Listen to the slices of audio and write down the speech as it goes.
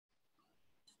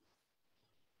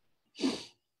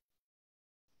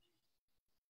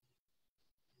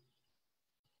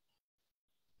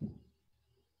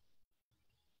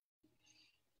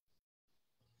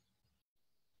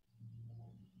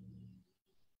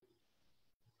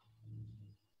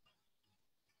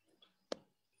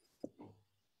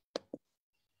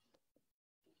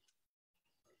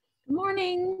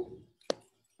morning.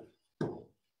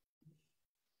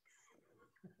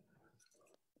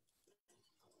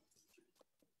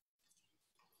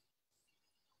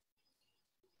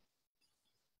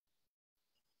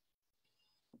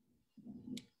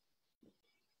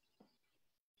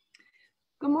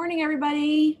 Good morning,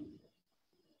 everybody.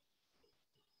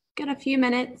 Got a few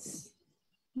minutes.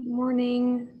 Good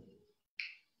morning.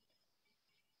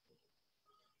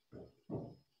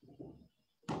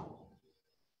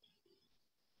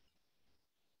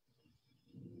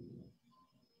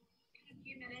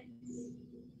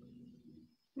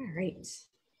 All right,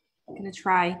 I'm gonna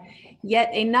try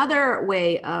yet another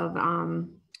way of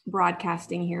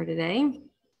broadcasting here today. I'm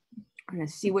gonna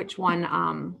see which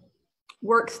one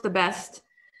works the best.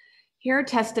 Here,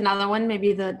 test another one.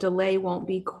 Maybe the delay won't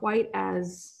be quite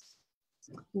as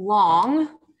long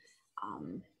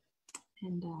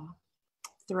and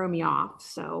throw me off.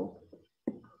 So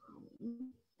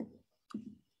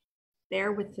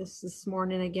bear with this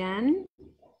morning again.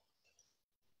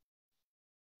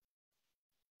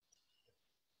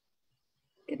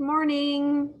 Good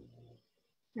morning.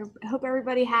 I hope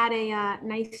everybody had a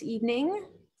nice evening.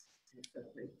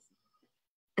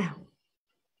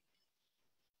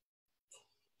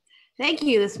 Thank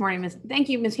you this morning, Thank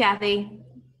you, Miss Kathy.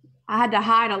 I had to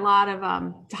hide a lot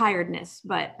of tiredness,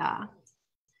 but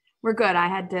we're good. I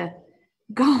had to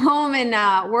go home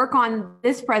and work on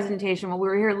this presentation while we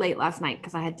were here late last night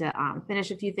because I had to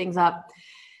finish a few things up.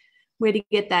 We had to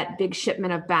get that big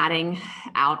shipment of batting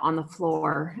out on the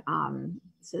floor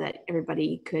so that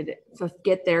everybody could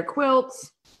get their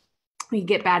quilts. We could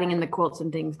get batting in the quilts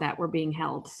and things that were being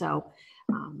held. So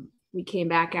we came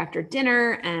back after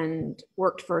dinner and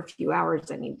worked for a few hours.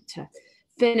 I needed to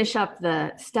finish up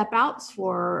the step outs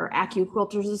for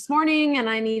AccuQuilters this morning, and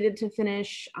I needed to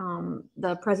finish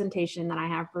the presentation that I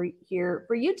have for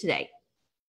you today.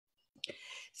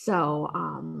 So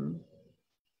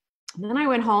then I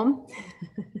went home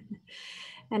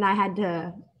and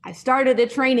I started a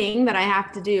training that I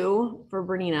have to do for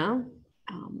Bernina,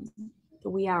 the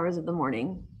wee hours of the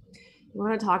morning. You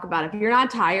want to talk about if you're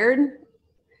not tired,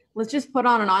 let's just put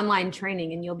on an online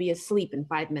training and you'll be asleep in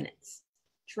 5 minutes.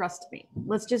 Trust me.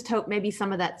 Let's just hope maybe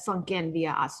some of that sunk in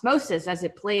via osmosis as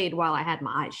it played while I had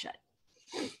my eyes shut.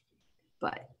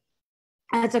 But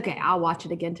that's okay. I'll watch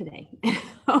it again today.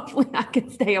 Hopefully I can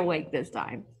stay awake this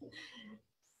time.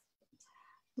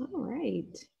 All right.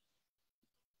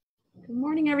 Good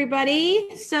morning,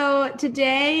 everybody. So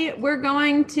today we're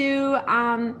going to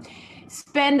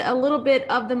spend a little bit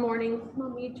of the morning.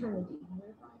 Let me turn the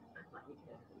dehumidifier.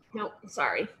 Nope,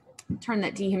 sorry. Turn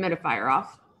that dehumidifier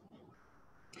off.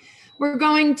 We're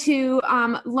going to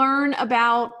learn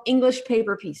about English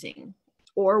paper piecing,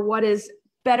 or what is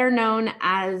better known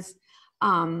as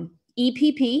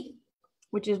EPP,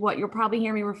 which is what you'll probably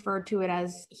hear me refer to it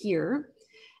as here.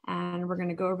 And we're going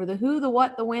to go over the who, the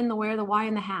what, the when, the where, the why,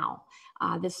 and the how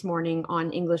this morning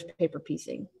on English paper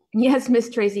piecing. Yes, Miss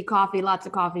Tracy, coffee, lots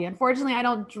of coffee. Unfortunately, I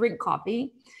don't drink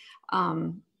coffee.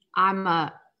 I'm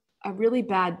a really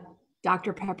bad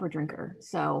Dr. Pepper drinker.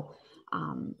 So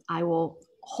I will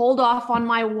hold off on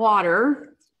my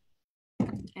water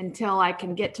until I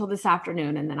can get till this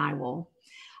afternoon. And then I will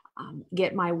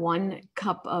get my 1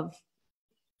 cup of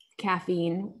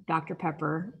caffeine, Dr.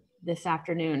 Pepper, this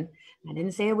afternoon. I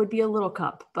didn't say it would be a little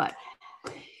cup, but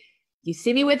you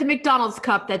see me with a McDonald's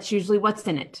cup, that's usually what's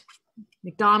in it.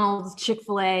 McDonald's,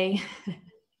 Chick-fil-A,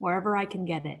 wherever I can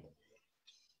get it.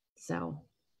 So,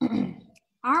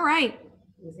 all right.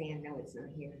 Lizanne, no, it's not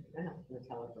here. We'll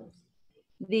tell her first.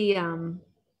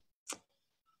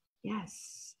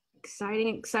 Yes,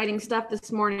 exciting stuff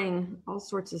this morning. All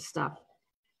sorts of stuff.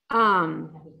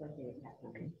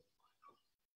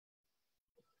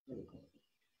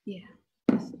 Yeah.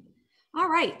 All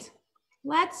right.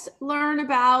 Let's learn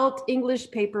about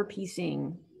English paper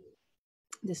piecing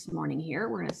this morning here.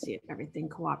 We're going to see if everything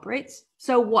cooperates.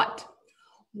 So what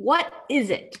is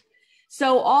it?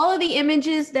 So all of the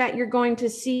images that you're going to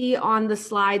see on the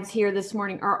slides here this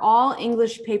morning are all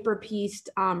English paper pieced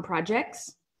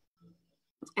projects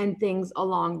and things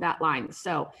along that line.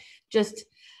 So just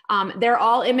they're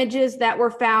all images that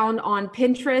were found on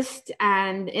Pinterest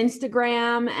and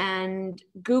Instagram and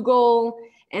Google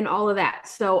and all of that.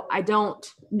 So I don't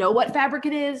know what fabric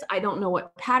it is. I don't know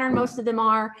what pattern most of them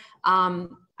are.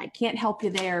 I can't help you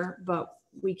there, but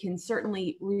we can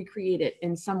certainly recreate it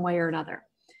in some way or another.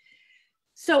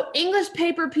 So English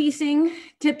paper piecing,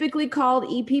 typically called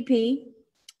EPP,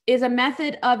 is a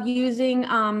method of using,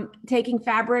 taking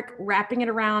fabric, wrapping it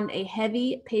around a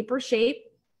heavy paper shape,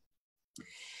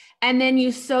 and then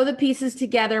you sew the pieces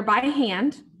together by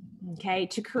hand okay,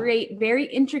 to create very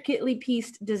intricately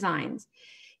pieced designs.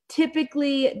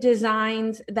 Typically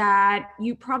designs that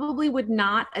you probably would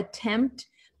not attempt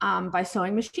by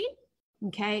sewing machine,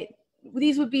 okay?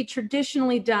 These would be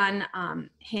traditionally done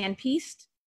hand pieced.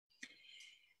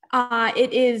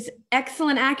 It is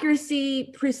excellent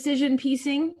accuracy, precision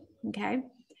piecing, okay?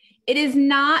 It is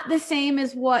not the same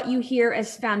as what you hear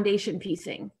as foundation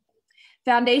piecing.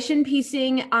 Foundation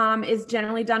piecing is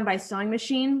generally done by sewing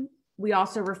machine. We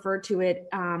also refer to it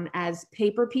as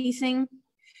paper piecing.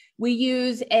 We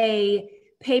use a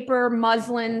paper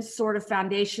muslin sort of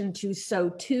foundation to sew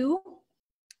to.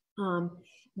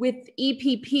 With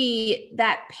EPP,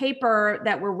 that paper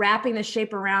that we're wrapping the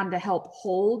shape around to help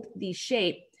hold the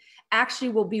shape actually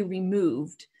will be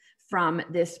removed from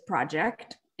this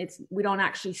project. We don't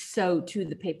actually sew to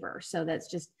the paper. So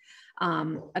that's just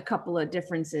a couple of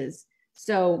differences.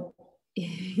 So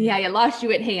yeah, you lost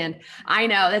you at hand. I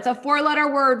know that's a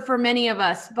 4-letter word for many of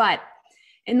us, but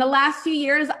in the last few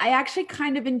years, I actually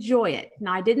kind of enjoy it.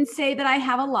 Now, I didn't say that I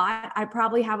have a lot. I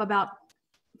probably have about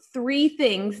 3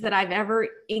 things that I've ever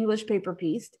English paper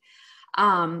pieced, 2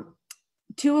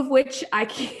 of which I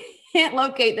can't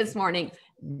locate this morning.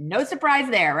 No surprise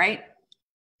there, right?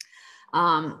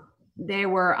 They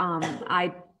were,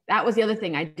 that was the other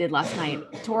thing I did last night,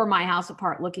 tore my house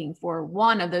apart looking for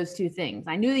one of those 2 things.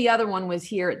 I knew the other one was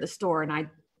here at the store, and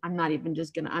I'm not even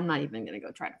gonna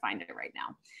go try to find it right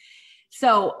now.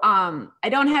 So I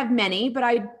don't have many, but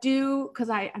I do, because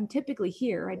I'm typically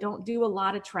here. I don't do a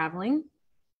lot of traveling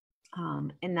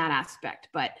in that aspect,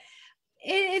 but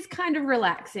it is kind of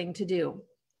relaxing to do.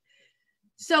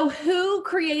 So who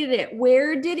created it?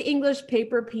 Where did English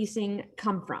paper piecing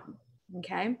come from?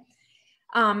 Okay.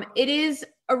 It is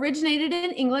originated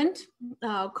in England,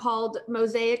 called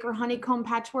mosaic or honeycomb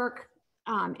patchwork.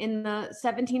 In the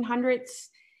 1700s,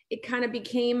 it kind of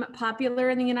became popular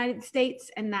in the United States,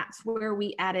 and that's where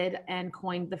we added and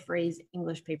coined the phrase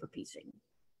English paper piecing.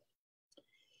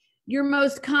 Your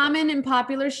most common and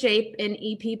popular shape in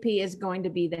EPP is going to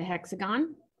be the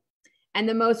hexagon. And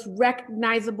the most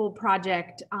recognizable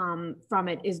project from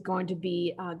it is going to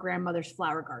be Grandmother's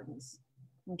Flower Gardens,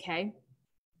 okay?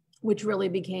 Which really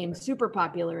became super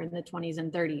popular in the 20s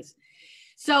and 30s.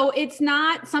 So it's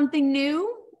not something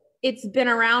new. It's been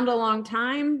around a long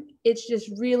time. It's just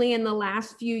really in the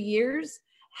last few years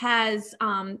has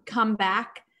come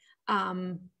back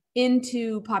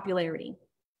into popularity,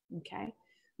 okay?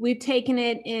 We've taken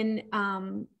it in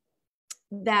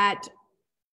that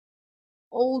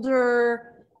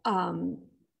older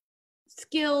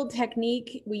skill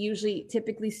technique. We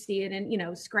typically see it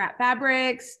in, scrap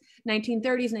fabrics,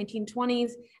 1930s,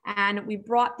 1920s, and we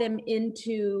brought them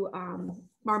into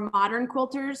our modern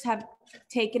quilters have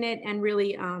taken it and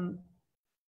really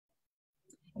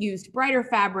used brighter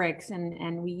fabrics,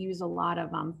 and we use a lot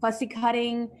of fussy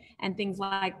cutting and things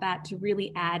like that to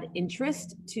really add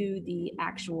interest to the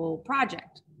actual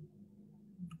project.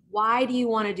 Why do you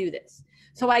want to do this?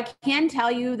 So I can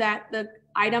tell you that the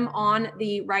item on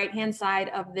the right-hand side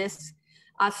of this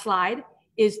slide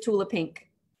is Tula Pink.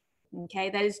 Okay,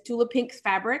 that is Tula Pink's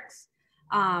fabrics.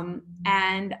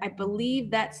 And I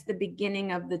believe that's the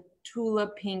beginning of the Tula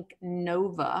Pink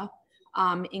Nova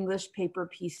English paper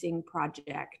piecing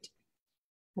project,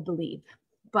 I believe.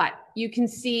 But you can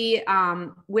see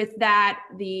with that,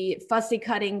 the fussy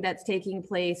cutting that's taking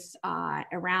place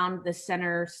around the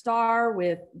center star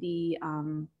with the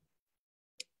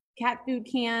cat food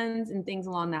cans and things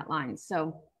along that line.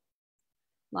 So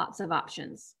lots of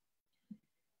options.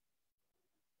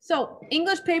 So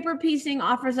English paper piecing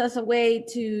offers us a way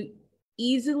to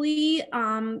easily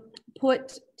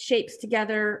put shapes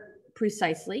together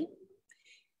precisely.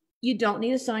 You don't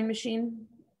need a sewing machine.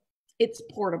 It's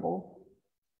portable.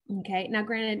 Okay, now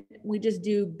granted, we just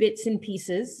do bits and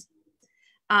pieces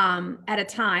at a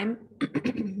time,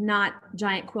 not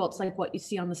giant quilts like what you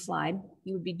see on the slide.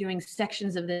 You would be doing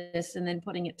sections of this and then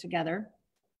putting it together.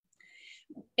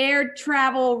 Air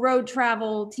travel, road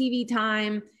travel, TV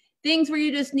time, things where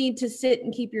you just need to sit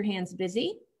and keep your hands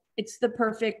busy. It's the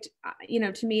perfect,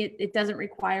 to me, it doesn't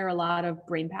require a lot of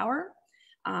brain power.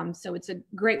 So it's a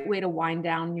great way to wind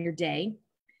down your day.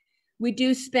 We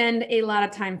do spend a lot of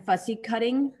time fussy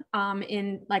cutting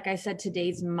in, like I said,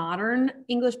 today's modern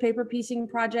English paper piecing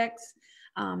projects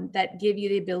that give you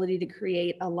the ability to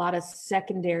create a lot of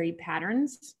secondary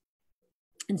patterns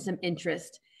and some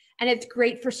interest. And it's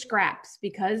great for scraps,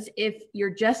 because if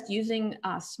you're just using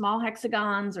small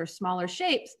hexagons or smaller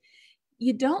shapes,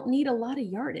 you don't need a lot of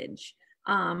yardage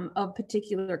of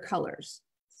particular colors.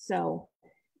 So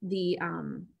the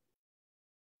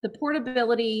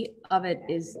portability of it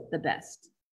is the best.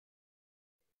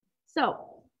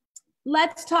 So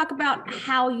let's talk about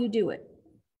how you do it.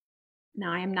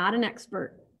 Now, I am not an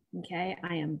expert, okay?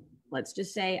 Let's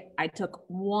just say I took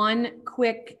one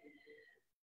quick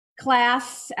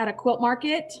class at a quilt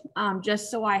market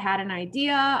just so I had an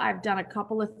idea. I've done a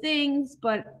couple of things,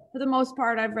 but for the most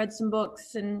part, I've read some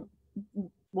books and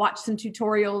watched some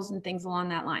tutorials and things along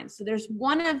that line. So there's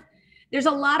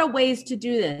a lot of ways to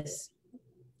do this.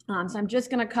 So I'm just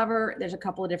going to cover, there's a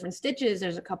couple of different stitches.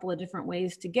 There's a couple of different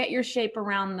ways to get your shape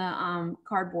around the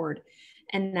cardboard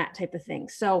and that type of thing.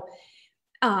 So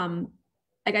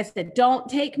like I said, don't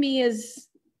take me as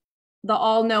the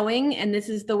all-knowing and this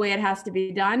is the way it has to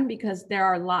be done, because there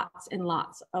are lots and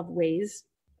lots of ways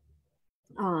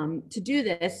to do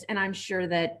this. And I'm sure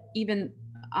that even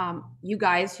you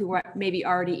guys who are maybe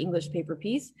already English paper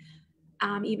piece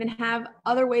even have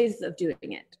other ways of doing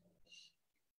it.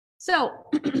 So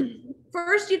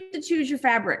first you have to choose your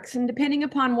fabrics, and depending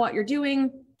upon what you're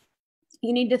doing,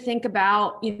 you need to think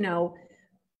about, you know,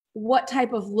 what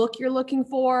type of look you're looking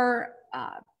for,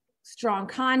 strong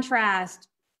contrast,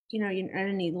 you know, you're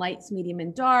gonna need lights, medium,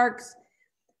 and darks,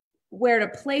 where to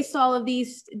place all of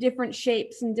these different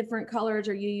shapes and different colors.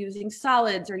 Are you using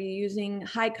solids? Are you using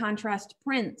high contrast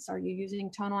prints? Are you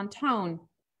using tone on tone?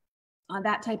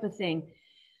 That type of thing.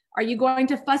 Are you going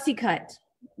to fussy cut?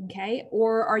 Okay,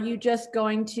 or are you just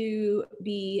going to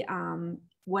be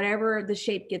whatever the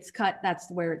shape gets cut,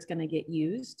 that's where it's going to get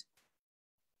used.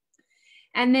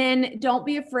 And then don't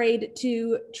be afraid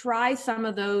to try some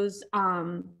of those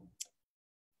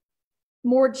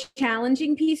more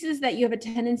challenging pieces that you have a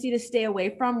tendency to stay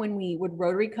away from when we would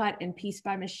rotary cut and piece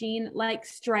by machine, like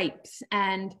stripes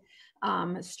and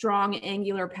strong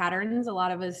angular patterns. A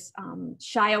lot of us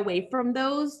shy away from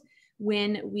those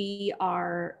when we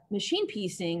are machine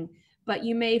piecing, but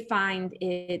you may find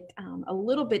it a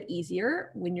little bit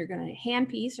easier when you're going to hand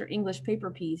piece or English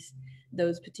paper piece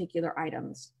those particular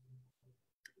items.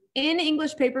 In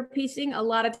English paper piecing, a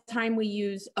lot of time we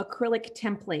use acrylic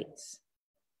templates.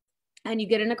 And you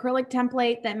get an acrylic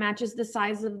template that matches the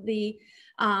size of the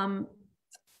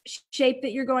shape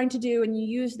that you're going to do, and you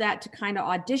use that to kind of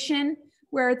audition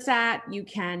where it's at. You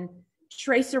can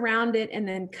trace around it and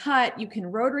then cut. You can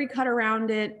rotary cut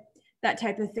around it, that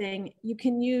type of thing. You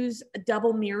can use a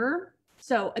double mirror.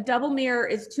 So a double mirror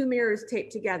is two mirrors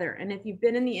taped together. And if you've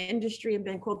been in the industry and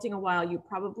been quilting a while, you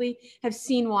probably have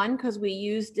seen one, because we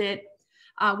used it.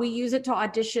 We use it to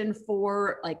audition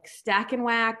for like stack and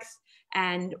wax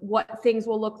and what things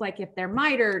will look like if they're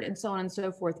mitered and so on and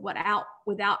so forth,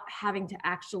 without having to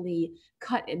actually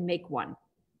cut and make one.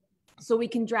 So we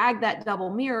can drag that double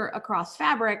mirror across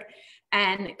fabric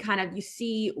and kind of you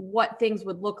see what things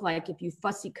would look like if you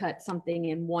fussy cut something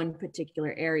in one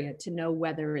particular area to know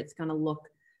whether it's going to look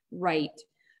right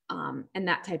and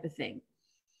that type of thing.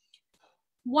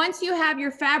 Once you have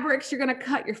your fabrics, you're going to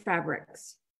cut your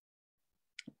fabrics.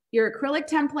 Your acrylic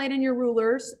template and your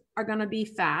rulers are going to be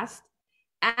fast.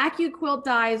 AccuQuilt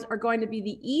dies are going to be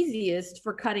the easiest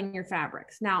for cutting your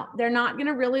fabrics. Now, they're not going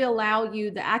to really allow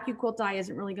you, the AccuQuilt die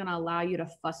isn't really going to allow you to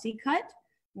fussy cut,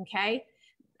 okay?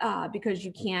 Because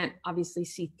you can't obviously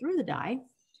see through the die.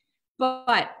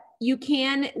 But you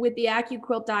can, with the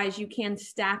AccuQuilt dies, you can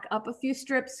stack up a few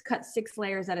strips, cut 6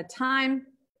 layers at a time.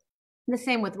 The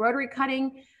same with rotary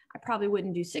cutting. I probably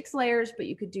wouldn't do 6 layers, but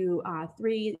you could do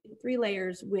three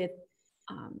layers with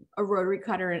a rotary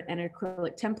cutter and an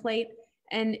acrylic template.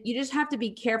 And you just have to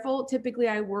be careful. Typically,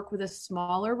 I work with a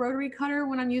smaller rotary cutter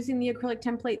when I'm using the acrylic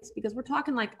templates, because we're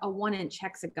talking like a 1-inch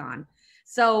hexagon.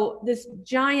 So this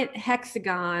giant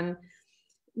hexagon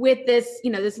with this,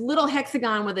 you know, this little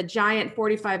hexagon with a giant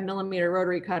 45mm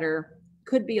rotary cutter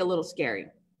could be a little scary.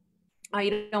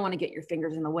 You don't want to get your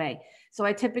fingers in the way. So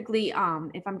I typically,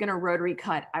 if I'm going to rotary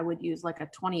cut, I would use like a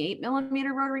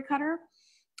 28mm rotary cutter.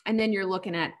 And then you're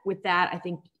looking at, with that, I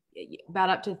think about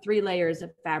up to 3 layers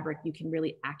of fabric you can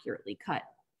really accurately cut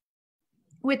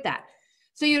with that.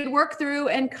 So you'd work through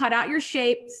and cut out your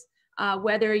shapes,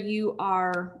 whether you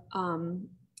are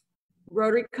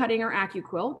rotary cutting or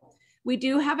AccuQuilt. We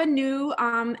do have a new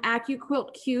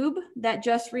AccuQuilt Qube that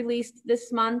just released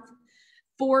this month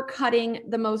for cutting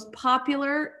the most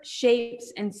popular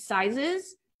shapes and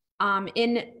sizes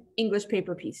in English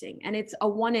paper piecing. And it's a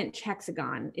 1-inch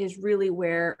hexagon is really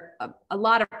where a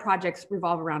lot of projects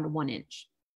revolve around a 1-inch.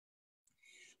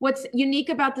 What's unique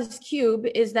about this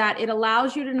Qube is that it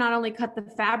allows you to not only cut the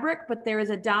fabric, but there is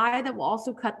a die that will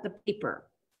also cut the paper,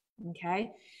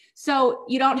 okay? So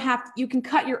you don't have, you can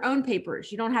cut your own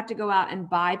papers. You don't have to go out and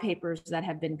buy papers that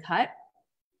have been cut.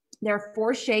 There are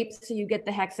 4 shapes, so you get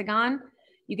the hexagon,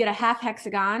 you get a half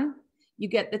hexagon, you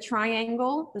get the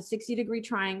triangle, the 60-degree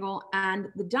triangle, and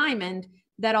the diamond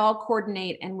that all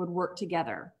coordinate and would work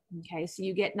together. Okay, so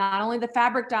you get not only the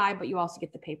fabric die, but you also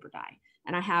get the paper die.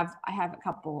 And I have a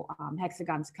couple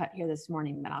hexagons cut here this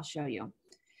morning that I'll show you.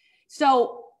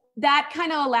 So that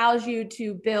kind of allows you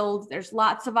to build, there's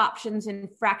lots of options in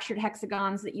fractured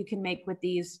hexagons that you can make with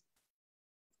these.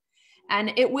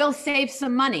 And it will save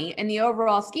some money in the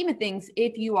overall scheme of things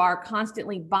if you are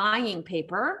constantly buying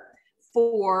paper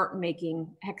for making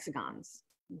hexagons,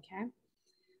 okay?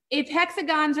 If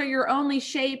hexagons are your only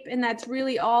shape and that's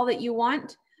really all that you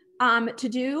want to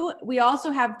do, we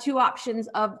also have two options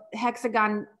of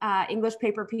hexagon English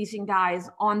paper piecing dies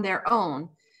on their own.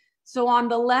 So on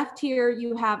the left here,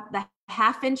 you have the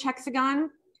 1/2 inch hexagon.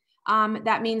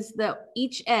 That means that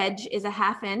each edge is a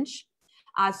 1/2 inch.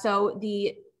 So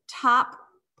the top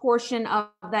portion of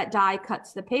that die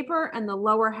cuts the paper and the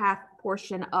lower half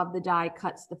portion of the die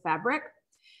cuts the fabric.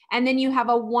 And then you have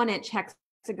a 1 inch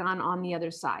hexagon on the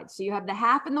other side. So you have the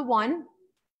 1/2 and the 1.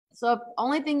 So if the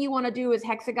only thing you want to do is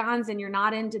hexagons and you're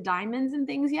not into diamonds and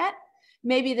things yet,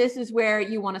 maybe this is where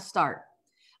you want to start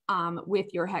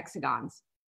with your hexagons.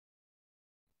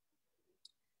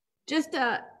 Just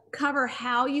to cover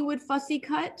how you would fussy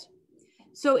cut.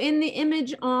 So in the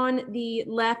image on the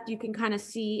left, you can kind of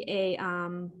see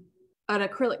an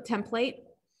acrylic template.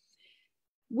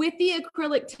 With the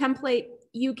acrylic template,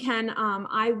 you can,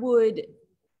 I would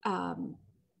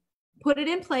put it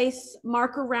in place,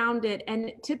 mark around it,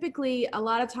 and typically a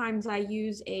lot of times I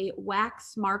use a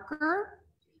wax marker,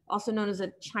 also known as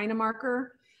a China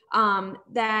marker,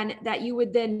 that you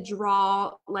would then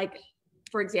draw, like,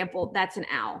 for example, that's an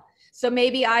owl. So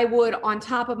maybe I would, on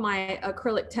top of my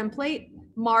acrylic template,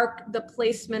 mark the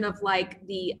placement of like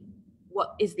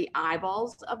what is the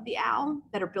eyeballs of the owl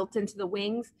that are built into the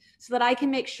wings, so that I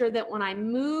can make sure that when I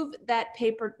move that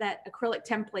paper, that acrylic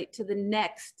template to the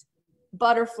next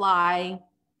butterfly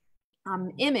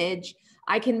image,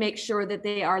 I can make sure that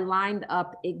they are lined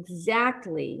up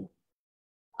exactly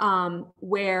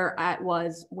where it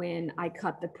was when I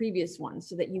cut the previous one,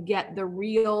 so that you get the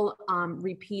real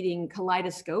repeating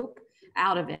kaleidoscope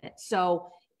out of it.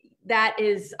 So that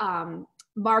is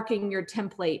marking your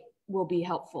template will be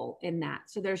helpful in that.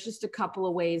 So there's just a couple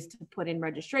of ways to put in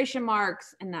registration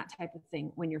marks and that type of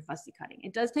thing when you're fussy cutting.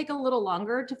 It does take a little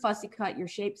longer to fussy cut your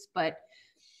shapes, but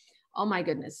oh my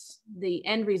goodness, the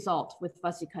end result with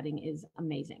fussy cutting is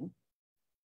amazing.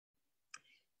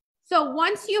 So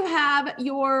once you have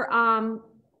your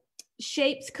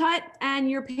shapes cut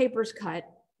and your papers cut,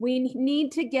 we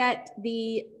need to get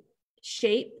the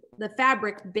shape, the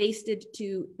fabric basted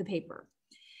to the paper.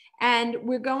 And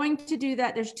we're going to do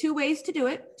that. There's two ways to do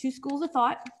it, two schools of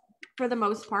thought for the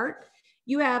most part.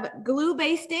 You have glue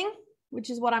basting,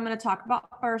 which is what I'm going to talk about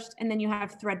first, and then you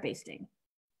have thread basting.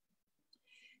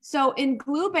 So in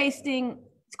glue basting,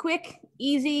 it's quick,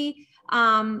 easy.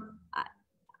 I'm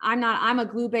a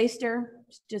glue baster.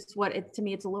 It's just to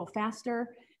me, it's a little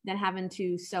faster than having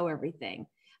to sew everything.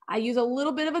 I use a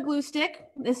little bit of a glue stick.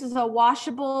 This is a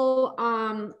washable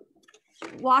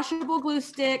glue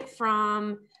stick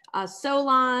from Sew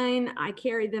Line. I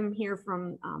carry them here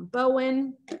from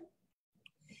Bowen.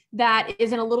 That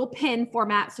is in a little pin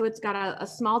format, so it's got a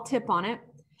small tip on it.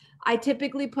 I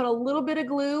typically put a little bit of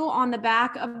glue on the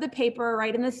back of the paper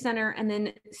right in the center and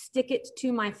then stick it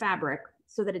to my fabric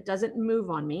so that it doesn't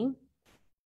move on me.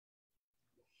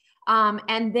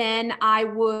 And then I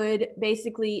would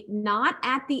basically, not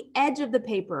at the edge of the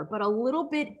paper, but a little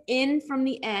bit in from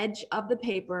the edge of the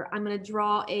paper, I'm going to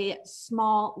draw a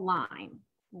small line,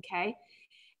 okay,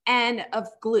 and of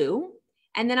glue.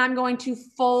 And then I'm going to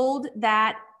fold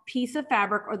that piece of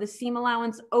fabric or the seam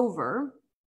allowance over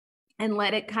and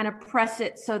let it kind of press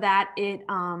it so that it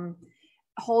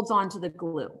holds on to the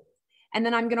glue. And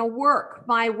then I'm going to work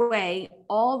my way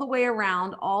all the way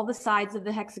around all the sides of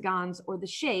the hexagons or the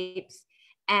shapes,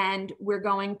 and we're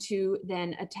going to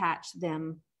then attach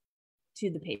them to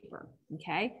the paper,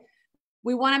 okay?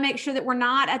 We want to make sure that we're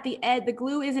not at the edge, the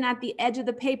glue isn't at the edge of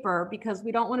the paper, because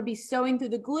we don't want to be sewing through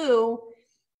the glue,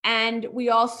 and we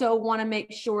also want to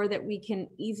make sure that we can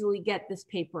easily get this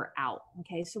paper out,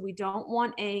 okay? So we don't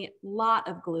want a lot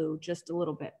of glue, just a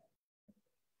little bit.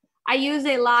 I use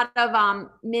a lot of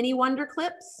mini Wonder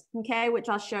Clips, okay, which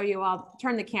I'll show you. I'll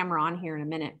turn the camera on here in a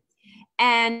minute.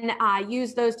 And I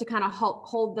use those to kind of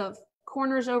hold the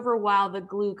corners over while the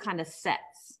glue kind of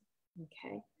sets,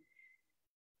 okay.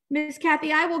 Miss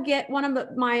Kathy, I will get one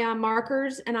of my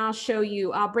markers and I'll show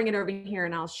you, I'll bring it over here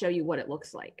and I'll show you what it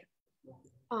looks like.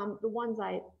 The ones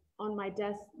on my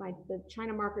desk, the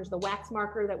China markers, the wax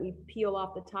marker that we peel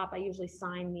off the top, I usually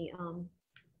sign the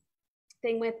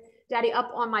thing with. Daddy,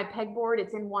 up on my pegboard,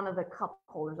 it's in one of the cup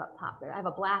holders up top there. I have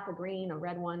a black, a green, a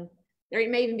red one. There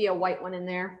may even be a white one in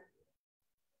there.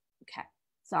 Okay,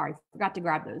 sorry, forgot to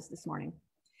grab those this morning.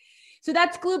 So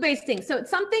that's glue basting. So it's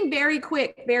something very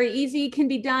quick, very easy, can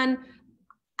be done.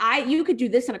 You could do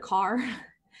this in a car,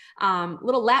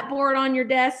 little lap board on your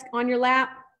desk, on your lap.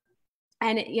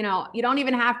 And you know, you don't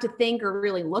even have to think or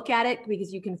really look at it,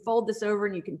 because you can fold this over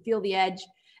and you can feel the edge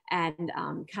and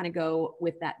kind of go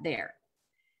with that there.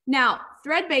 Now,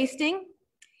 thread basting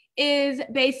is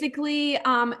basically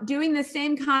doing the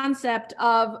same concept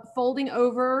of folding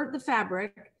over the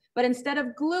fabric, but instead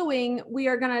of gluing, we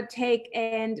are going to take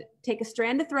a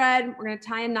strand of thread, we're going to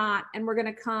tie a knot, and we're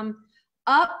going to come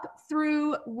up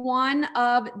through one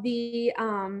of the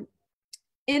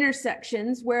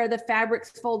intersections where the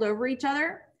fabrics fold over each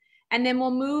other. And then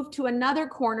we'll move to another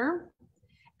corner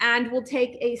and we'll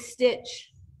take a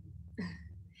stitch.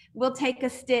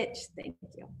 Thank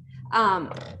you.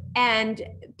 And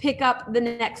pick up the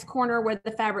next corner where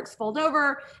the fabrics fold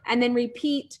over, and then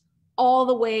repeat all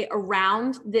the way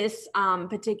around this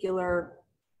particular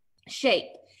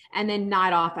shape, and then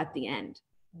knot off at the end.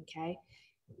 Okay.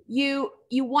 You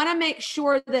want to make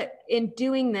sure that in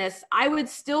doing this, I would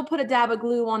still put a dab of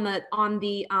glue on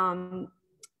the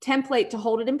template to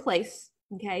hold it in place.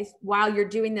 Okay. While you're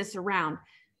doing this around.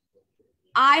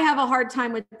 I have a hard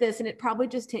time with this, and it probably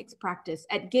just takes practice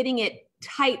at getting it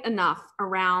tight enough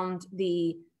around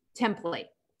the template.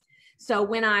 So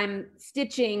when I'm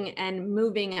stitching and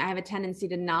moving, I have a tendency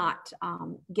to not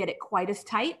get it quite as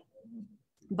tight,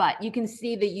 but you can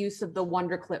see the use of the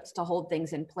Wonder Clips to hold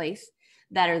things in place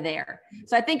that are there.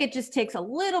 So I think it just takes a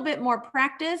little bit more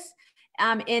practice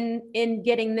in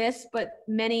getting this, but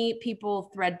many people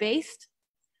thread based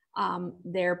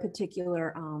their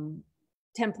particular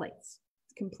templates.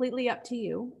 It's completely up to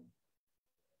you.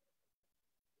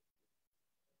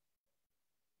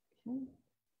 Okay.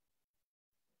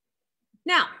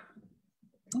 Now,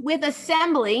 with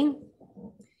assembly,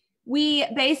 we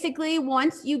basically,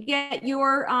 once you get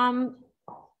your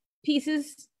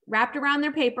pieces wrapped around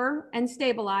their paper and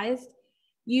stabilized,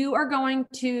 you are going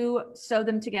to sew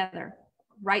them together.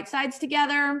 Right sides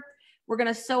together. We're going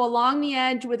to sew along the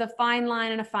edge with a fine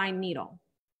line and a fine needle.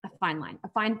 A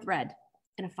fine thread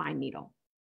and a fine needle.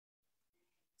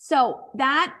 So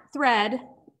that thread,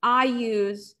 I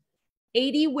use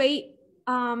 80 weight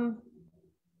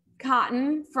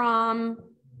cotton from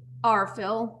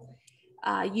Arfil.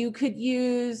 You could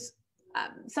use,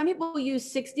 some people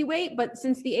use 60 weight, but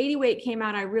since the 80 weight came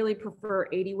out, I really prefer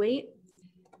 80 weight.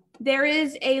 There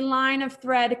is a line of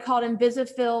thread called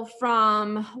Invisifil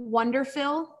from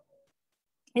Wonderfil.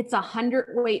 It's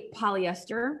 100 weight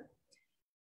polyester.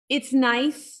 It's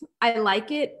nice, I like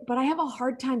it, but I have a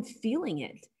hard time feeling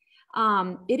it.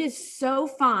 It is so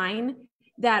fine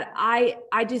that I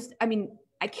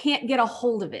can't get a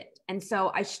hold of it. And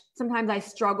so sometimes I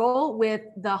struggle with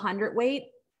the 100 weight.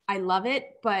 I love it,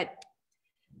 but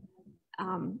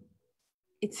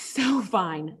it's so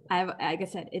fine. Like I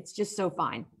said, it's just so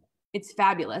fine. It's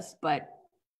fabulous, but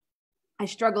I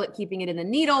struggle at keeping it in the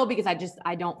needle because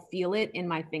I don't feel it in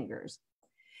my fingers.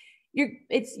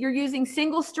 You're using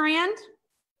single strand.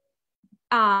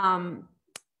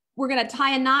 We're going to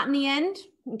tie a knot in the end.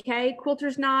 Okay,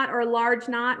 quilter's knot or a large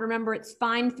knot. Remember, it's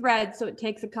fine thread, so it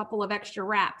takes a couple of extra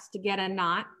wraps to get a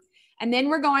knot. And then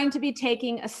we're going to be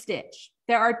taking a stitch.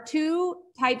 There are two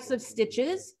types of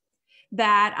stitches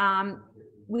that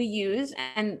we use,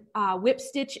 and whip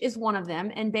stitch is one of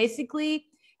them. And basically,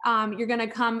 you're going to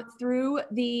come through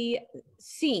the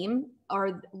seam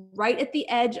or right at the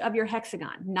edge of your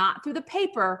hexagon, not through the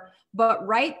paper, but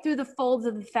right through the folds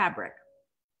of the fabric.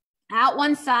 Out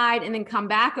one side and then come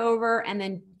back over and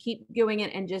then keep doing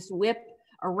it and just whip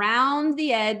around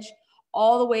the edge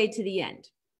all the way to the end,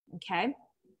 okay?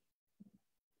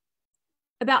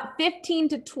 About 15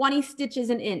 to 20 stitches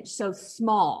an inch, so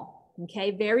small,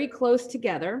 okay? Very close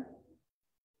together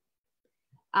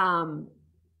in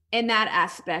that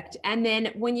aspect. And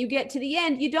then when you get to the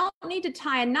end, you don't need to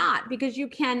tie a knot because you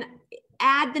can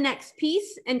add the next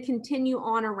piece and continue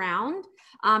on around.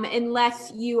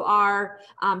 Unless you are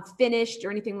finished or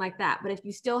anything like that. But if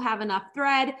you still have enough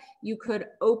thread, you could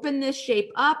open this shape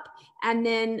up and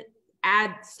then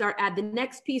add the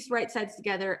next piece right sides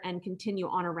together and continue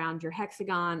on around your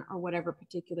hexagon or whatever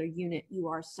particular unit you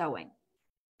are sewing.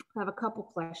 I have a couple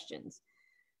questions.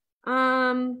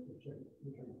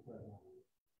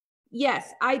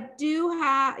 Yes, I do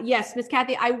have, yes, Miss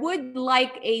Kathy, I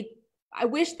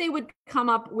wish they would come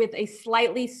up with a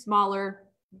slightly smaller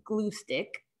glue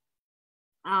stick.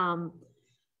 I'm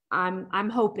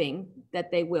hoping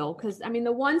that they will, because I mean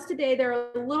the ones today,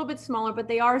 they're a little bit smaller, but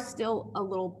they are still a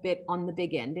little bit on the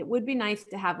big end. It would be nice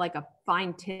to have like a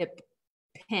fine tip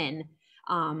pin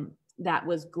that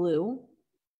was glue.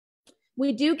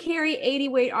 We do carry 80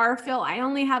 weight R-fill. I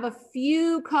only have a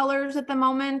few colors at the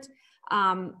moment.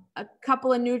 A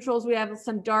couple of neutrals. We have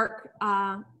some dark,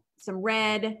 some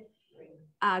red,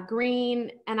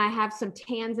 green, and I have some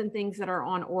tans and things that are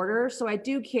on order. So I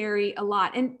do carry a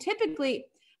lot. And typically,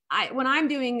 when I'm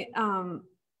doing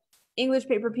English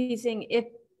paper piecing, if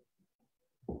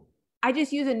I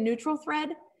just use a neutral thread,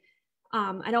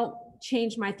 I don't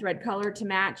change my thread color to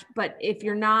match. But if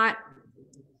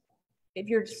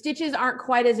your stitches aren't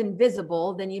quite as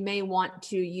invisible, then you may want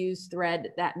to use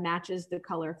thread that matches the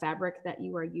color fabric that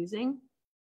you are using.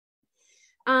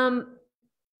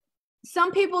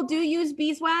 Some people do use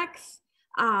beeswax.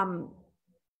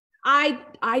 I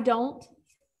don't.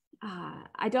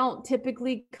 I don't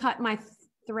typically cut my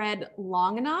thread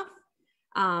long enough.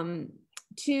 And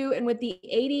with the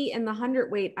 80 and the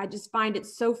 100 weight, I just find it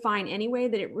so fine anyway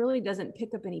that it really doesn't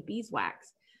pick up any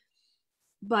beeswax.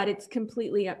 But it's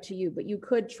completely up to you, but you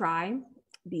could try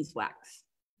beeswax.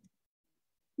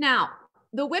 Now,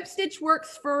 the whip stitch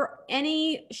works for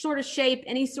any sort of shape,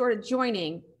 any sort of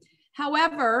joining.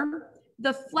 However,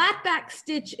 the flat back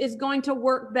stitch is going to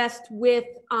work best with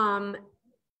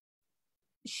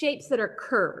shapes that are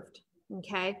curved,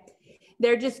 okay?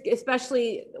 They're just,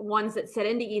 especially ones that set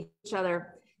into each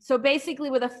other. So basically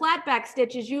with a flat back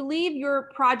stitch is you leave your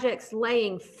projects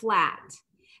laying flat,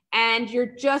 and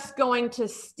you're just going to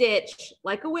stitch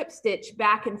like a whip stitch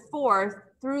back and forth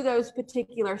through those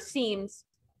particular seams,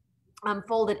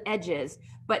 folded edges,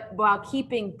 but while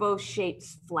keeping both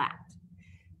shapes flat.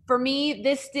 For me,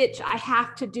 this stitch I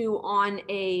have to do on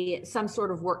some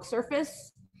sort of work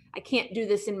surface. I can't do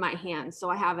this in my hand. So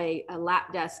I have a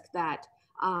lap desk that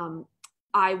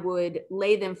I would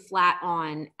lay them flat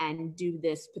on and do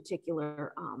this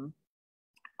particular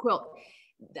quilt.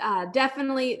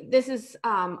 Definitely, this is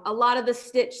a lot of the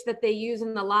stitch that they use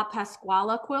in the La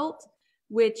Pasquale quilt,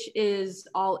 which is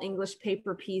all English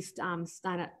paper pieced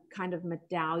kind of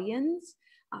medallions.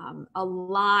 A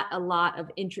lot of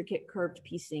intricate curved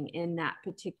piecing in that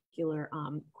particular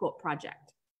quilt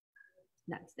project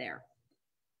that's there.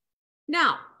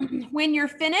 Now, when you're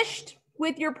finished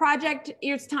with your project,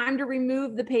 it's time to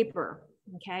remove the paper,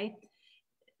 okay?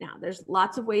 Now, there's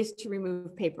lots of ways to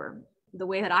remove paper. The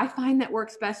way that I find that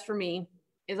works best for me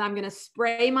is I'm gonna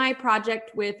spray my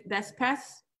project with Best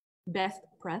Press,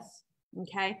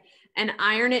 okay? And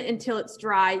iron it until it's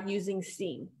dry using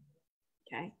steam,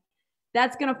 okay?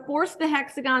 That's gonna force the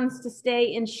hexagons to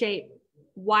stay in shape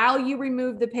while you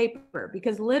remove the paper,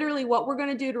 because literally what we're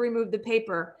gonna do to remove the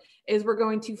paper is we're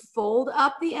going to fold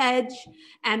up the edge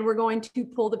and we're going to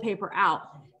pull the paper out.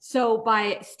 So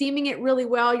by steaming it really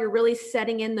well, you're really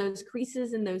setting in those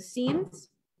creases and those seams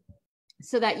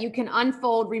so that you can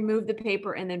unfold, remove the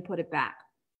paper, and then put it back.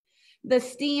 The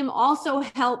steam also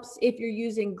helps if you're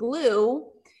using glue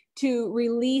to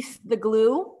release the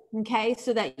glue, okay,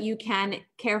 so that you can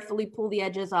carefully pull the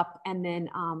edges up and then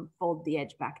fold the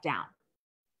edge back down.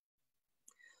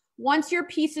 Once your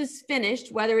piece is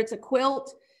finished, whether it's a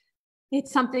quilt,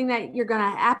 it's something that you're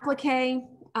gonna applique,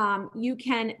 you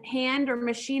can hand or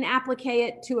machine applique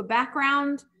it to a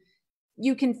background.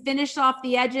 You can finish off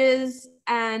the edges,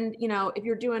 and if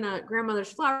you're doing a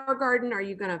grandmother's flower garden, are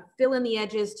you gonna fill in the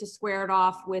edges to square it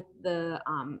off with the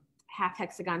half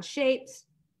hexagon shapes?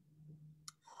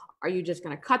 Are you just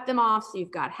gonna cut them off so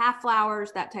you've got half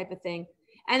flowers, that type of thing?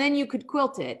 And then you could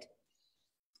quilt it.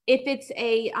 If it's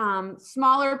a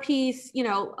smaller piece,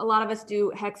 a lot of us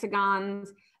do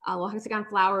hexagons, hexagon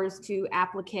flowers to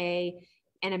applique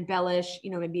and embellish,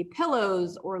 maybe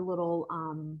pillows or little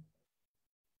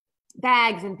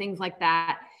bags and things like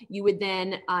that. You would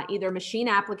then either machine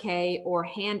applique or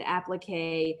hand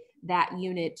applique that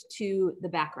unit to the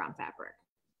background fabric,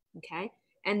 okay?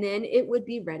 And then it would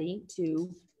be ready to,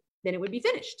 then it would be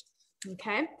finished,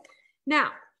 okay?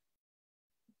 Now,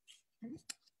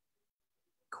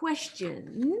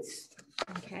 questions,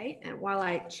 okay? And while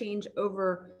I change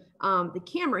over the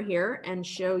camera here and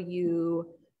show you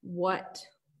what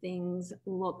things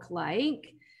look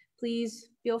like, please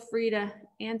feel free to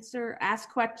ask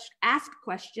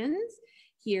questions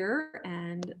here,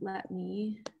 and let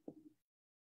me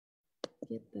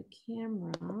get the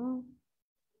camera.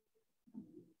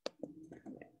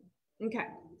 Okay,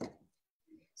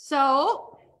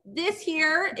 so this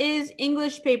here is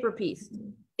English paper piece.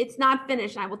 It's not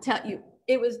finished, I will tell you.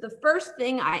 It was the first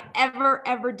thing I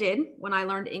ever did when I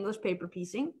learned English paper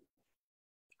piecing.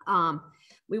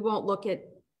 We won't look at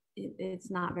it, it's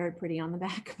not very pretty on the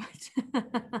back,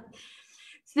 but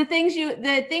so the things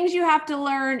you have to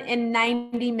learn in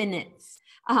 90 minutes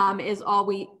is all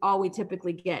we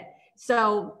typically get.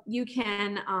 So you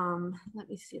can, let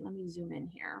me see, let me zoom in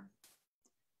here.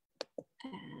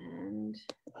 And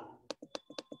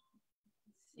let's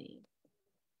see,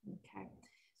 okay.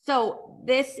 So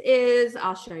this is,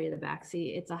 I'll show you the back,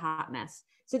 see, it's a hot mess.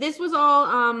 So this was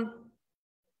all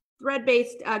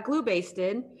thread-based,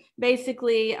 glue-basted,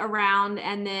 basically around,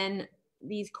 and then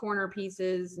these corner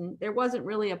pieces, and there wasn't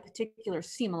really a particular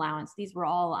seam allowance. These were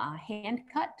all hand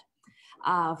cut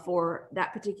for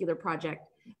that particular project.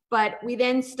 But we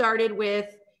then started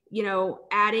with, you know,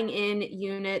 adding in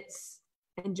units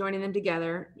and joining them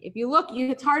together. If you look,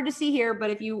 it's hard to see here, but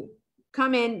if you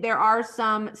come in, there are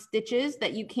some stitches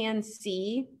that you can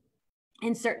see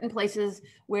in certain places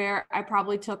where I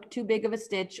probably took too big of a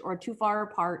stitch or too far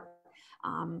apart.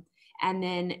 And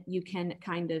then you can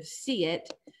kind of see it,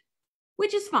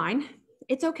 which is fine.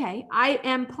 It's okay. I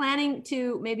am planning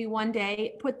to maybe one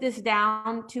day put this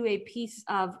down to a piece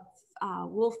of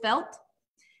wool felt,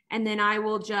 and then I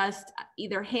will just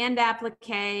either hand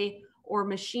applique or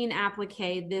machine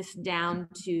applique this down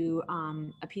to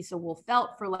a piece of wool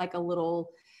felt for like a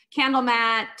little candle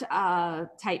mat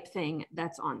type thing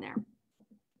that's on there.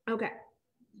 Okay.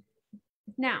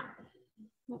 Now,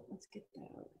 let's get that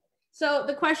out. So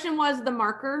the question was the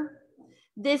marker.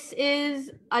 This is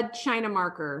a China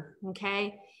marker,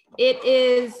 okay? It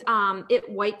is, it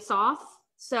wipes off.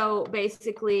 So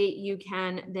basically you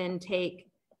can then take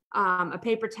a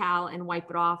paper towel and wipe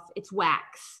it off. It's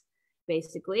wax,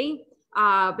 basically.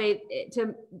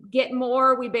 To get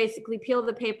more, we basically peel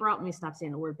the paper out. Let me stop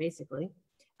saying the word basically.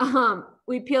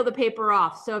 We peel the paper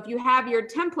off. So if you have your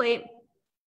template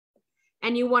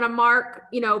and you want to mark,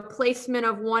 you know, placement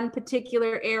of one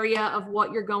particular area of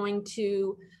what you're going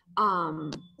to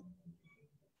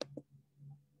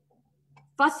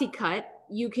fussy cut,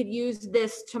 you could use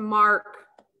this to mark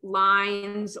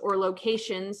lines or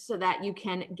locations so that you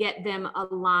can get them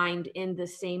aligned in the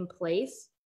same place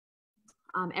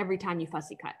every time you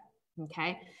fussy cut,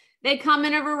 okay? They come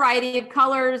in a variety of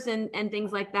colors and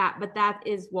things like that, but that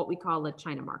is what we call a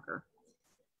China marker.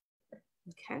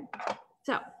 Okay,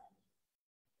 so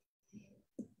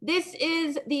this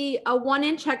is a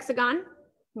 1-inch hexagon,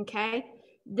 okay?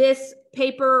 This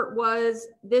paper was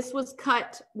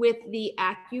cut with the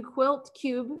AccuQuilt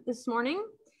Qube this morning.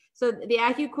 So the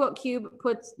AccuQuilt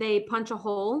Qube they punch a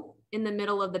hole in the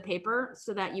middle of the paper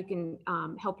so that you can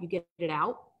help you get it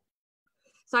out.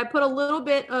 So I put a little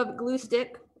bit of glue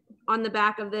stick on the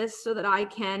back of this so that I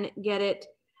can get it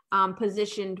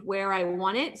positioned where I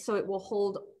want it, so it will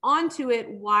hold onto it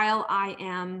while I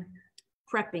am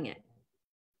prepping it.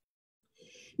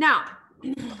 Now,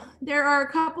 there are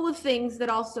a couple of things that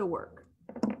also work.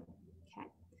 Okay.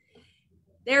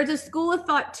 There's a school of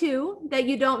thought too that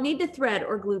you don't need to thread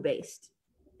or glue based.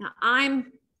 Now,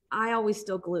 I always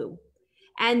still glue,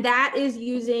 and that is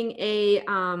using a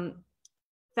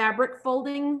fabric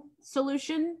folding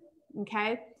solution.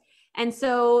 Okay. And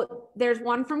so there's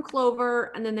one from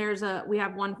Clover, and then we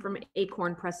have one from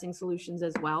Acorn Pressing Solutions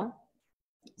as well.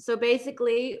 So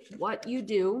basically what you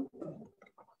do,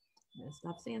 I'm gonna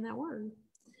stop saying that word.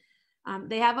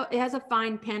 It has a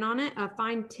fine pin on it, a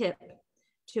fine tip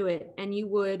to it. And you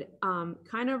would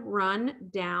kind of run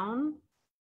down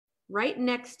right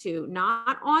next to,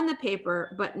 not on the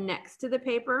paper, but next to the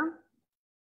paper,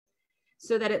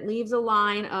 so that it leaves a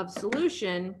line of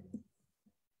solution.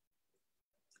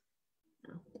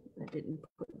 I didn't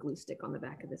put glue stick on the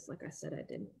back of this like I said I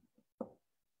did.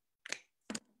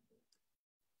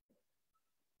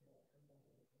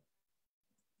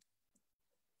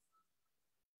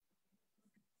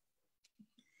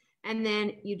 And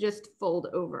then you just fold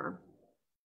over,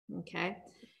 okay?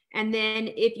 And then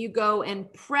if you go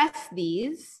and press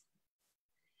these,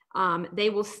 they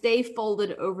will stay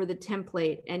folded over the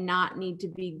template and not need to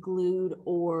be glued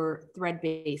or thread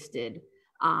basted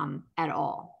at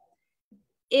all.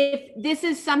 If this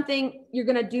is something you're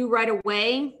gonna do right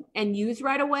away and use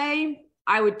right away,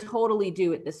 I would totally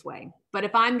do it this way. But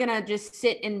if I'm gonna just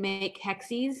sit and make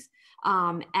hexies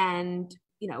and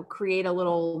create a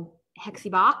little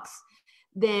hexie box,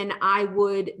 then I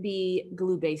would be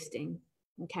glue basting.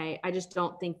 Okay, I just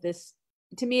don't think this,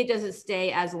 to me, it doesn't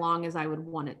stay as long as I would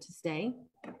want it to stay,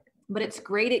 but it's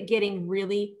great at getting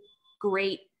really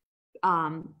great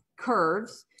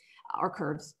folds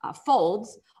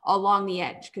along the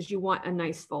edge, because you want a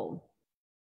nice fold.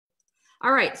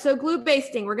 All right, so glue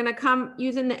basting, we're gonna come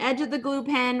using the edge of the glue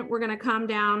pen, we're gonna come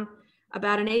down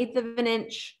about 1/8 of an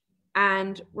inch,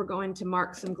 and we're going to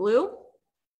mark some glue.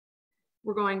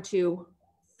 We're going to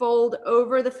fold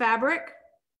over the fabric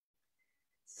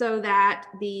so that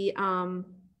the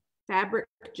fabric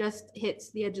just hits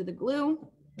the edge of the glue.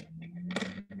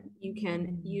 You you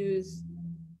can use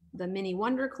the mini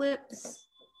Wonder Clips.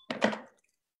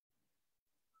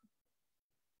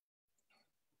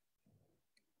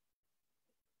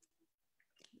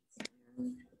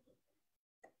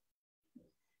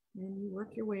 And you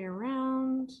work your way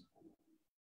around.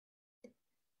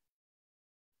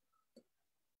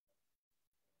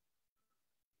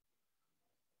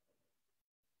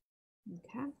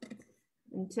 Okay,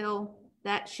 until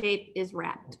that shape is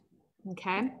wrapped.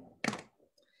 Okay,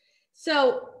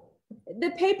 so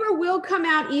the paper will come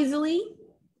out easily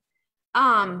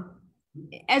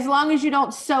as long as you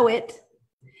don't sew it.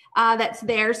 That's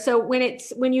there. So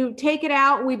when you take it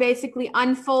out, we basically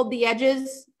unfold the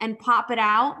edges and pop it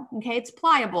out. Okay, it's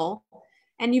pliable,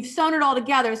 and you've sewn it all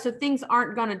together, so things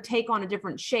aren't going to take on a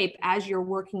different shape as you're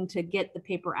working to get the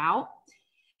paper out.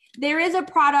 There is a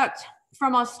product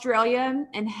from Australia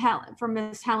and from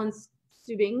Miss Helen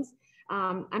Stubings.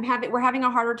 We're having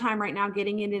a harder time right now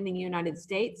getting it in the United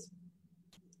States.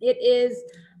 It is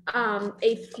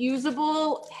a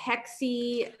fusible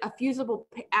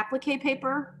applique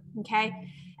paper, okay?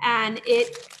 And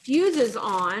it fuses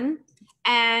on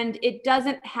and it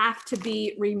doesn't have to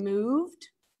be removed,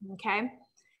 okay?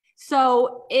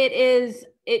 So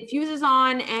it fuses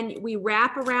on and we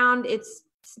wrap around. It's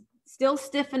still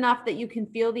stiff enough that you can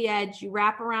feel the edge. You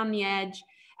wrap around the edge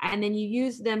and then you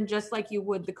use them just like you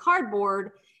would the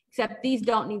cardboard, except these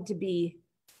don't need to be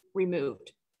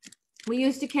removed. We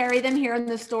used to carry them here in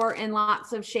the store in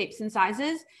lots of shapes and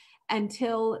sizes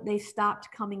until they stopped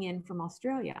coming in from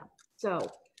Australia.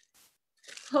 So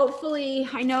hopefully,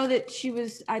 I know that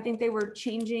I think they were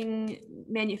changing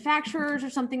manufacturers or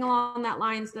something along that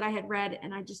lines that I had read,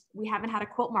 and we haven't had a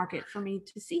quilt market for me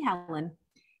to see Helen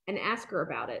and ask her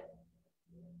about it.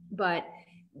 But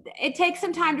it takes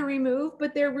some time to remove,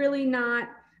 but they're really not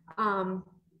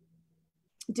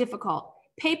difficult.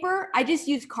 Paper, I just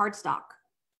use cardstock,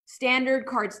 standard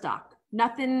cardstock.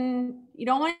 Nothing, you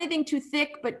don't want anything too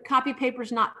thick, but copy paper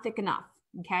is not thick enough,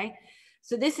 okay?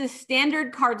 So this is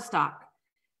standard cardstock.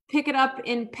 Pick it up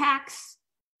in packs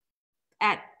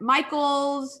at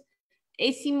Michael's,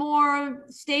 AC Moore,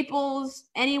 Staples,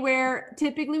 anywhere.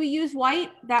 Typically we use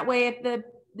white. That way if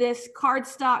this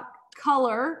cardstock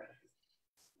color,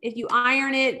 if you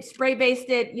iron it, spray baste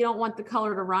it, you don't want the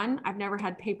color to run. I've never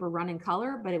had paper run in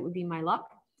color, but it would be my luck.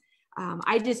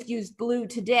 I just used blue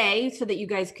today so that you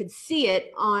guys could see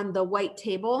it on the white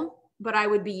table, but I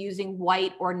would be using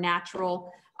white or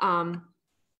natural.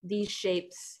 These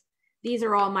shapes, these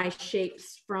are all my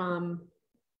shapes from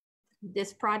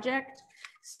this project.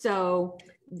 So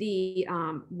the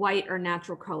white or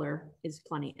natural color is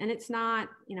plenty. And it's not,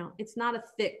 it's not a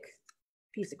thick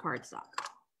piece of cardstock.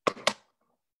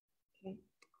 Okay.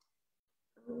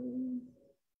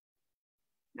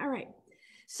 All right.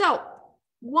 So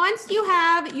once you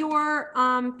have your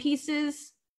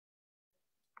pieces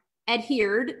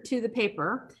adhered to the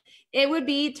paper, it would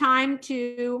be time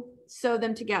to sew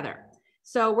them together.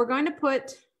 So we're going to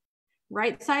put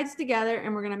right sides together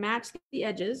and we're going to match the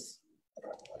edges.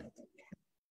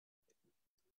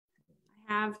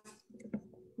 I have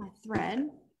my thread.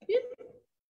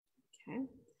 Okay.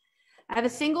 I have a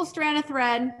single strand of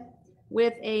thread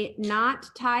with a knot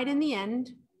tied in the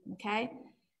end. Okay.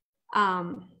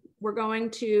 We're going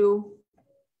to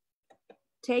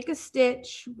take a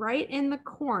stitch right in the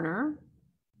corner,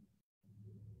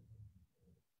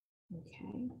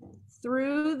 okay,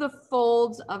 through the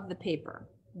folds of the paper,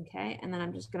 okay, and then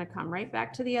I'm just going to come right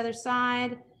back to the other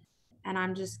side, and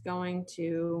I'm just going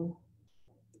to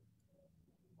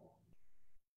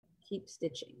keep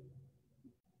stitching.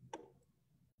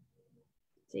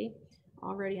 See,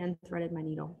 already unthreaded my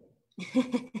needle.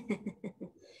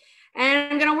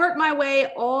 And I'm going to work my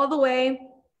way all the way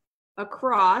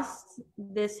across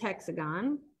this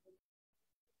hexagon.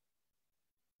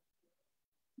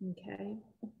 Okay.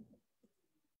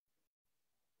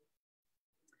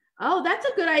 Oh, that's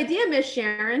a good idea, Miss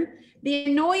Sharon. The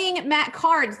annoying mat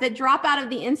cards that drop out of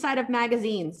the inside of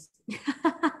magazines.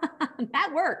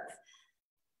 That works.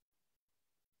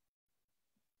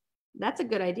 That's a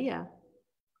good idea.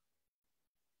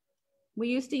 We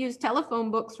used to use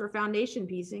telephone books for foundation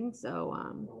piecing, so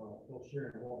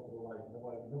okay.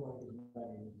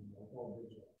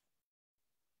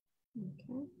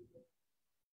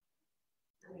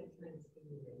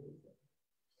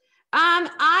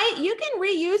 You can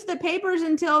reuse the papers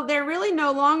until they're really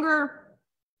no longer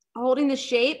holding the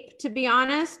shape, to be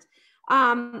honest.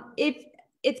 If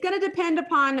it's going to depend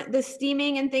upon the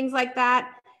steaming and things like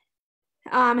that,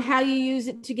 how you use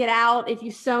it to get out, if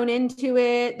you've sewn into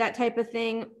it, that type of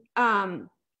thing.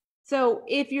 So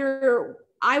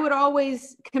I would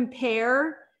always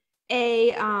compare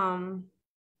I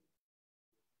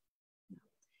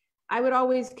would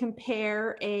always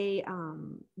compare a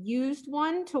used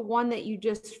one to one that you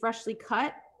just freshly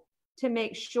cut to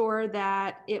make sure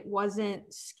that it wasn't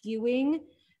skewing.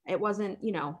 It wasn't,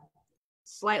 you know,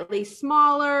 slightly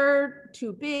smaller,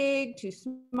 too big, too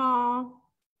small.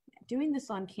 Doing this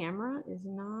on camera is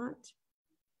not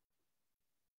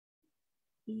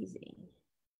easy.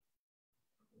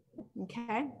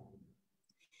 Okay.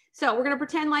 So we're going to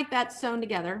pretend like that's sewn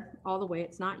together all the way.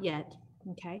 It's not yet.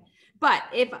 Okay. But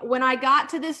when I got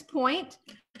to this point,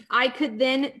 I could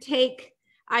then take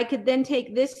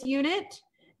this unit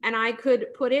and I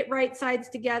could put it right sides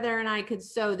together and I could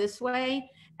sew this way.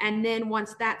 And then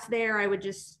once that's there, I would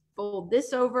just fold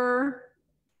this over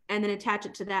and then attach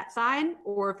it to that side.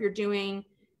 Or if you're doing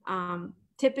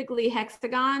typically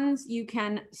hexagons, you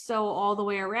can sew all the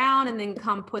way around and then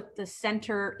come put the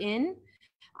center in.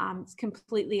 It's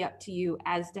completely up to you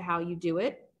as to how you do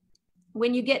it.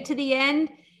 When you get to the end,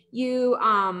 you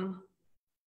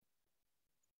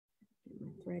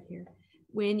thread here.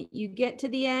 When you get to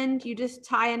the end, you just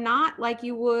tie a knot like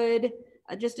you would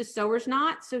just a sewer's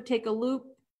knot. So take a loop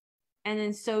and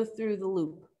then sew through the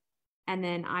loop. And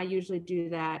then I usually do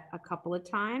that a couple of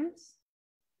times.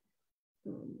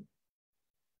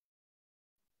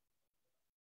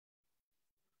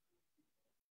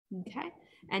 Okay,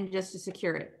 and just to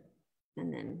secure it.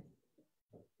 And then,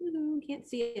 can't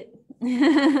see it.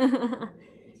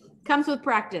 Comes with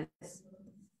practice.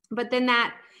 But then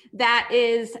that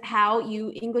is how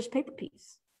you English paper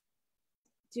piece.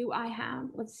 Do I have,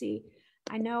 let's see.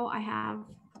 I know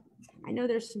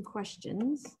there's some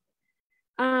questions.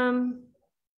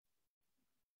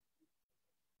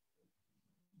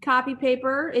 Copy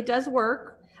paper, it does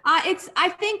work.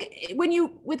 I think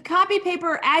with copy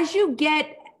paper, as you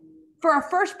get, for a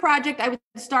first project, I would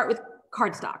start with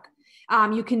cardstock.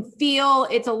 You can feel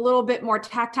it's a little bit more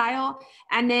tactile,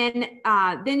 and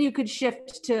then you could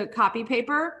shift to copy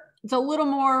paper. It's a little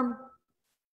more,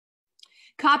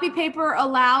 copy paper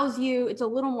allows you, it's a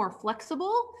little more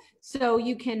flexible, so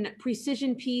you can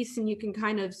precision piece and you can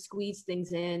kind of squeeze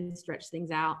things in, stretch things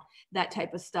out, that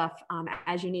type of stuff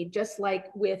as you need, just like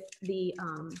with the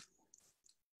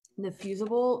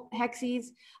fusible hexes.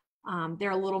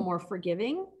 They're a little more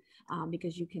forgiving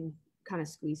because you can kind of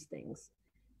squeeze things.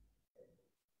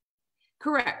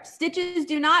 Correct. Stitches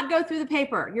do not go through the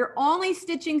paper. You're only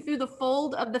stitching through the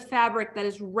fold of the fabric that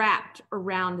is wrapped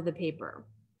around the paper.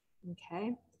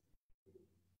 Okay.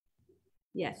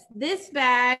 Yes, this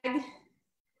bag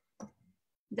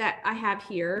that I have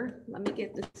here, let me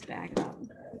get this bag up.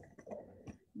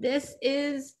 This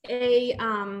is a,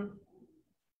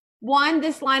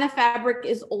 this line of fabric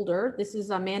is older. This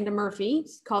is Amanda Murphy.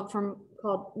 It's called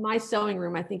My Sewing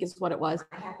Room, I think is what it was.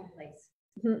 Happy place.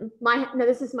 No,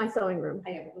 this is My Sewing Room.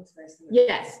 I know, it looks very similar.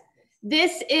 Yes.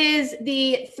 This is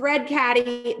the Thread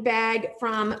Caddy bag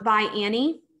by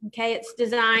Annie. Okay, it's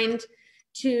designed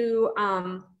to,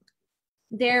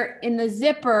 there in the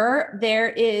zipper, there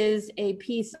is a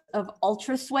piece of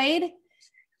ultra suede.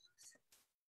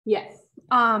 Yes.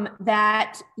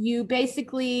 That you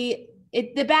basically,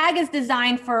 the bag is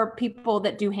designed for people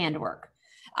that do handwork.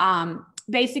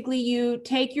 Basically, you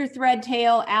take your thread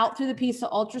tail out through the piece of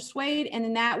ultra suede, and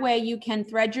in that way you can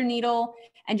thread your needle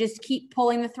and just keep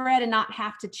pulling the thread and not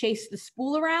have to chase the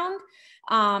spool around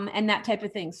and that type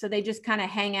of thing. So they just kind of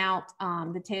hang out,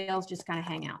 the tails just kind of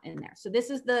hang out in there. So this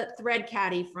is the Thread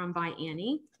Caddy by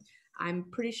Annie. I'm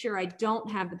pretty sure I don't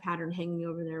have the pattern hanging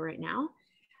over there right now.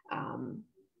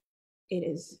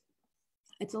 It's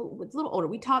a little older.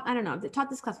 We taught, I don't know, they taught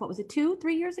this class, what was it,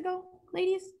 2-3 years ago,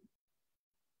 ladies?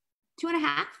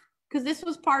 2.5, because this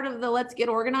was part of the Let's Get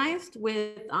Organized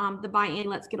with the By Annie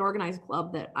Let's Get Organized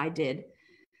club that I did,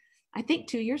 I think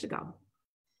 2 years ago.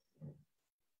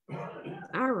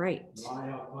 All right.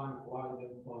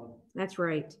 That's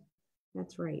right.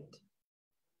 That's right.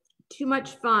 Too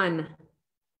much fun.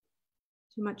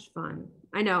 Too much fun.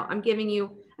 I know. I'm giving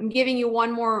you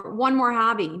one more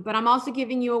hobby, but I'm also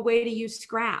giving you a way to use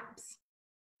scraps.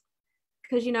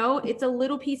 Because, you know, it's a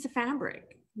little piece of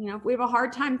fabric. You know, if we have a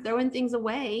hard time throwing things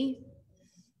away,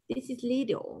 this is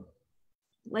little.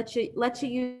 Let you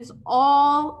use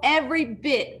every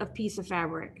bit of piece of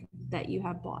fabric that you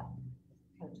have bought.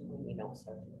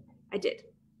 I did.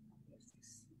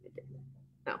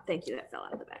 Oh, thank you. That fell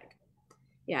out of the bag.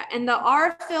 Yeah, and the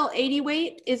R-Fill 80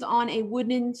 weight is on a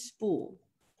wooden spool.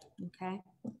 Okay,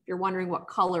 if you're wondering what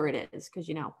color it is, because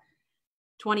you know,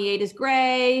 28 is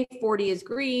gray, 40 is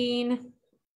green,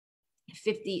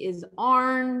 50 is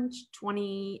orange,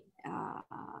 12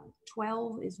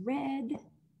 is red,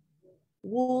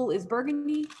 wool is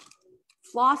burgundy,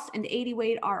 floss and 80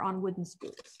 weight are on wooden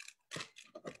spools.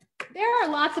 There are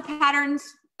lots of patterns.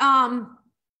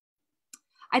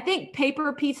 I think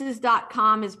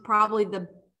paperpieces.com is probably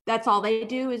that's all they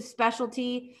do is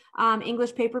specialty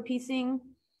English paper piecing,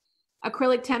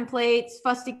 acrylic templates,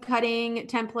 fussy cutting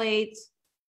templates,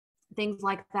 things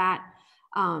like that.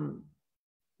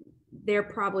 They're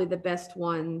probably the best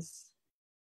ones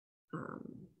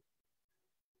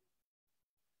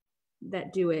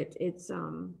that do it. It's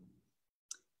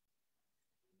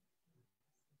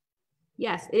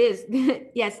yes, it is.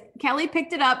 Yes, Kelly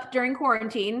picked it up during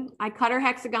quarantine. I cut her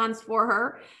hexagons for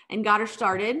her and got her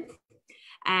started.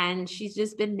 And she's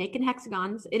just been making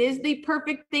hexagons. It is the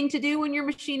perfect thing to do when your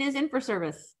machine is in for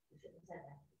service.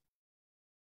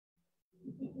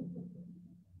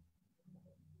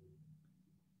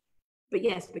 But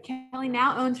yes, but Kelly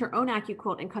now owns her own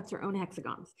AccuQuilt and cuts her own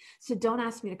hexagons. So don't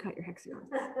ask me to cut your hexagons.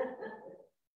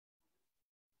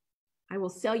 I will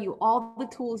sell you all the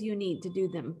tools you need to do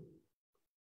them.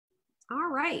 All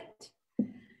right.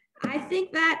 I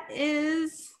think that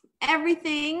is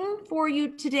everything for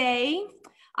you today.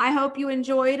 I hope you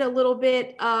enjoyed a little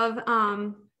bit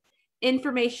of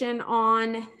information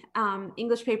on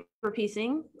English paper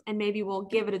piecing, and maybe we'll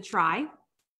give it a try,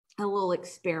 a little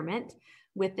experiment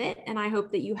with it. And I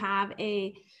hope that you have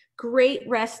a great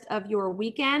rest of your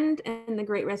weekend and the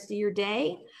great rest of your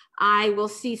day. I will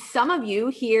see some of you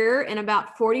here in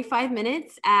about 45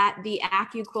 minutes at the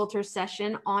AccuQuilter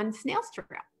session on Snail's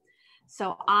Trail.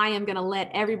 So I am going to let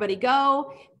everybody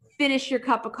go, finish your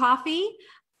cup of coffee.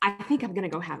 I think I'm going to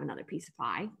go have another piece of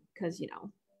pie because, you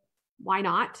know, why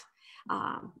not?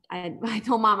 I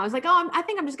told Mom, I was like, oh, I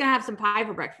think I'm just going to have some pie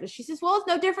for breakfast. She says, well, it's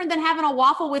no different than having a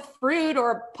waffle with fruit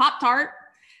or a Pop-Tart.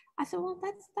 I said, well,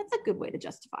 that's a good way to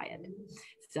justify it.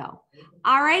 So,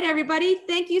 all right, everybody,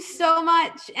 thank you so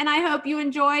much. And I hope you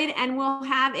enjoyed, and we'll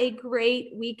have a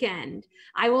great weekend.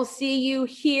 I will see you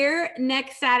here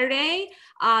next Saturday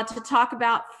to talk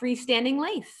about freestanding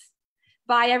lace.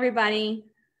 Bye, everybody.